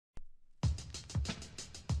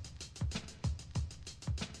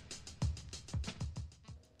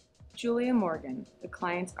Julia Morgan, the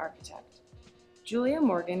client's architect. Julia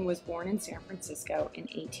Morgan was born in San Francisco in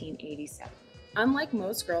 1887. Unlike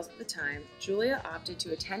most girls at the time, Julia opted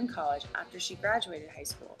to attend college after she graduated high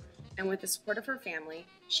school, and with the support of her family,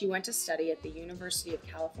 she went to study at the University of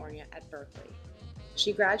California at Berkeley.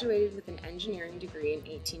 She graduated with an engineering degree in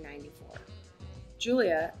 1894.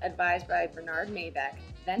 Julia, advised by Bernard Maybeck,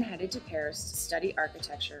 then headed to Paris to study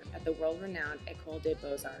architecture at the world-renowned École des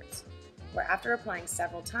Beaux-Arts, where after applying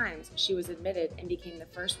several times, she was admitted and became the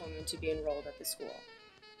first woman to be enrolled at the school.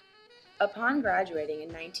 Upon graduating in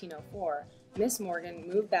 1904, Miss Morgan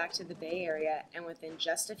moved back to the Bay Area and within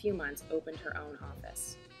just a few months opened her own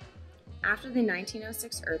office. After the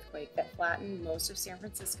 1906 earthquake that flattened most of San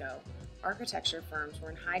Francisco, architecture firms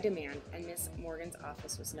were in high demand and Miss Morgan's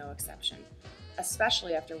office was no exception,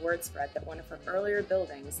 especially after word spread that one of her earlier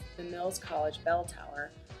buildings, the Mills College Bell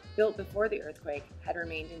Tower, built before the earthquake, had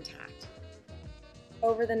remained intact.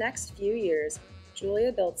 Over the next few years,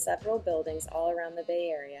 Julia built several buildings all around the Bay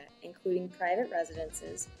Area, including private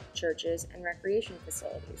residences, churches, and recreation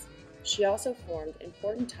facilities. She also formed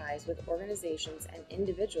important ties with organizations and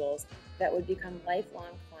individuals that would become lifelong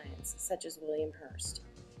clients, such as William Hearst.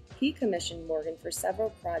 He commissioned Morgan for several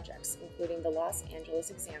projects, including the Los Angeles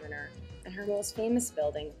Examiner and her most famous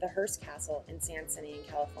building, the Hearst Castle in San Simeo,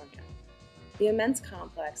 California. The immense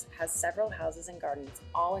complex has several houses and gardens,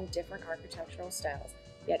 all in different architectural styles,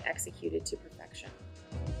 yet executed to perfection.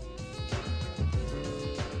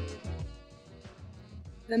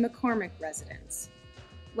 The McCormick Residence.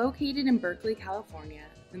 Located in Berkeley, California,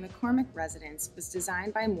 the McCormick Residence was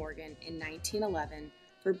designed by Morgan in 1911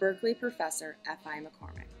 for Berkeley professor F.I.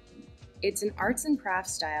 McCormick. It's an arts and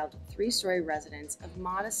crafts styled three-story residence of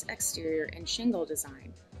modest exterior and shingle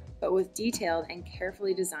design, but with detailed and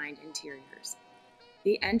carefully designed interiors.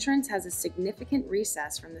 The entrance has a significant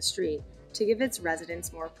recess from the street to give its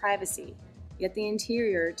residents more privacy, yet the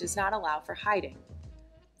interior does not allow for hiding.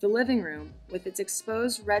 The living room, with its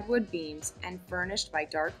exposed redwood beams and furnished by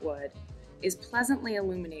dark wood, is pleasantly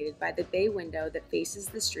illuminated by the bay window that faces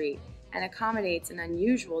the street and accommodates an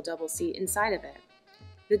unusual double seat inside of it.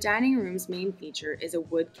 The dining room's main feature is a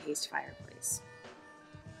wood-cased fireplace.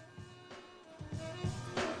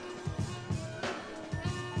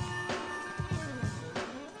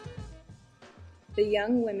 The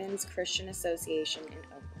Young Women's Christian Association in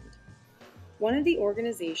Oakland. One of the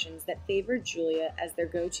organizations that favored Julia as their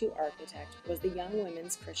go-to architect was the Young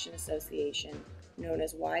Women's Christian Association, known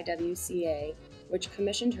as YWCA, which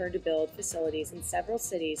commissioned her to build facilities in several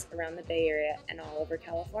cities around the Bay Area and all over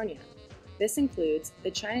California. This includes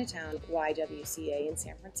the Chinatown YWCA in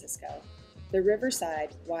San Francisco, the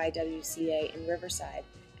Riverside YWCA in Riverside,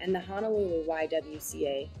 and the Honolulu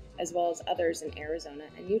YWCA, as well as others in Arizona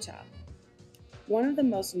and Utah. One of the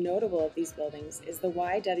most notable of these buildings is the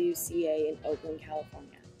YWCA in Oakland,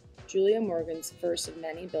 California, Julia Morgan's first of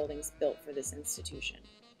many buildings built for this institution.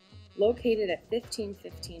 Located at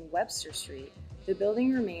 1515 Webster Street, the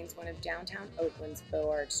building remains one of downtown Oakland's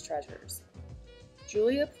Beaux-Arts treasures.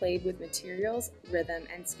 Julia played with materials, rhythm,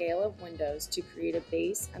 and scale of windows to create a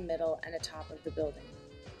base, a middle, and a top of the building.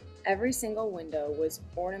 Every single window was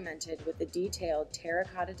ornamented with a detailed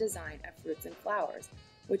terracotta design of fruits and flowers,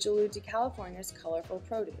 which allude to California's colorful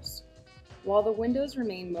produce. While the windows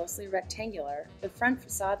remained mostly rectangular, the front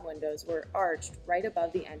facade windows were arched right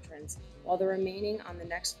above the entrance, while the remaining on the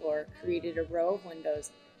next floor created a row of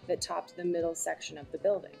windows that topped the middle section of the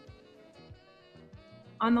building.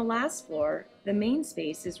 On the last floor, the main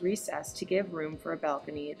space is recessed to give room for a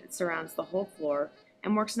balcony that surrounds the whole floor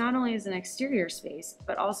and works not only as an exterior space,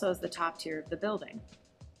 but also as the top tier of the building.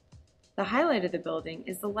 The highlight of the building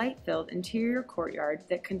is the light-filled interior courtyard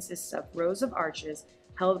that consists of rows of arches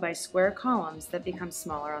held by square columns that become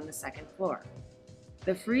smaller on the second floor.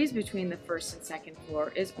 The frieze between the first and second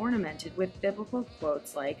floor is ornamented with biblical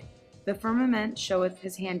quotes like, "The firmament showeth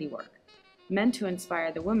his handiwork," meant to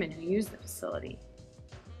inspire the women who use the facility.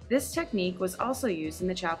 This technique was also used in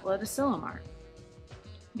the chapel at Asilomar.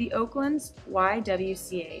 The Oakland's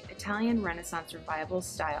YWCA Italian Renaissance Revival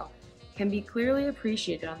style can be clearly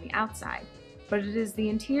appreciated on the outside, but it is the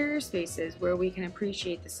interior spaces where we can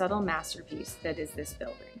appreciate the subtle masterpiece that is this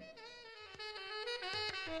building.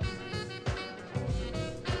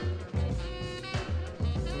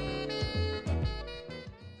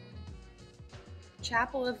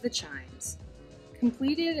 Chapel of the Chimes.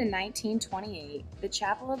 Completed in 1928, the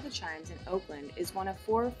Chapel of the Chimes in Oakland is one of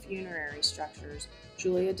 4 funerary structures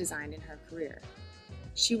Julia designed in her career.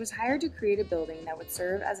 She was hired to create a building that would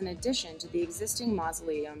serve as an addition to the existing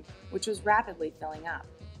mausoleum, which was rapidly filling up.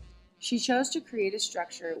 She chose to create a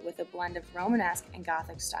structure with a blend of Romanesque and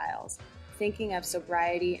Gothic styles, thinking of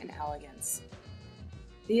sobriety and elegance.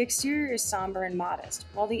 The exterior is somber and modest,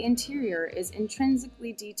 while the interior is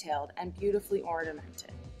intrinsically detailed and beautifully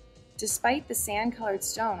ornamented. Despite the sand-colored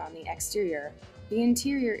stone on the exterior, the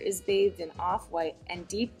interior is bathed in off-white and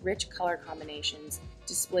deep, rich color combinations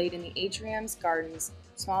displayed in the atriums, gardens,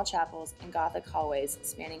 small chapels, and Gothic hallways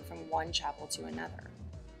spanning from one chapel to another.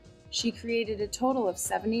 She created a total of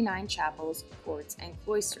 79 chapels, courts, and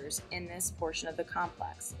cloisters in this portion of the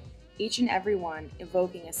complex, each and every one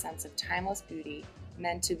evoking a sense of timeless beauty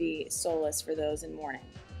meant to be solace for those in mourning.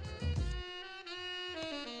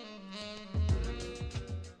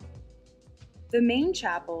 The main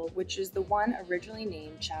chapel, which is the one originally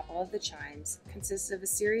named Chapel of the Chimes, consists of a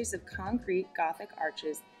series of concrete Gothic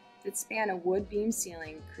arches that span a wood beam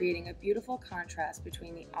ceiling, creating a beautiful contrast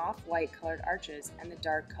between the off-white colored arches and the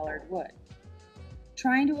dark colored wood.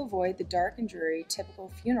 Trying to avoid the dark and dreary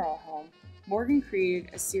typical funeral home, Morgan created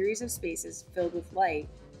a series of spaces filled with light,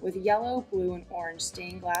 with yellow, blue, and orange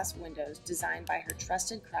stained glass windows designed by her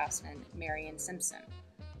trusted craftsman, Marion Simpson.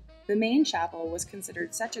 The main chapel was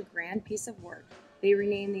considered such a grand piece of work, they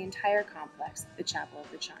renamed the entire complex the Chapel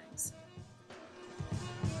of the Chimes.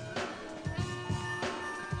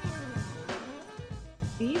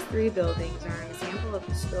 These three buildings are an example of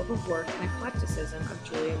the scope of work and eclecticism of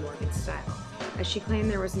Julia Morgan's style, as she claimed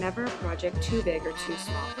there was never a project too big or too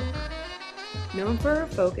small for her. Known for her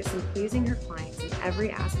focus in pleasing her clients in every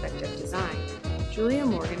aspect of design, Julia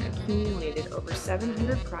Morgan accumulated over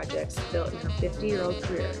 700 projects built in her 50-year-old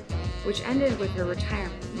career, which ended with her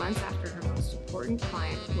retirement months after her most important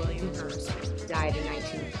client, William Hearst, died in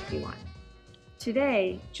 1951.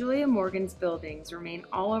 Today, Julia Morgan's buildings remain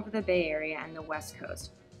all over the Bay Area and the West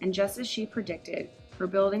Coast, and just as she predicted, her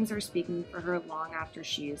buildings are speaking for her long after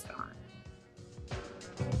she is gone.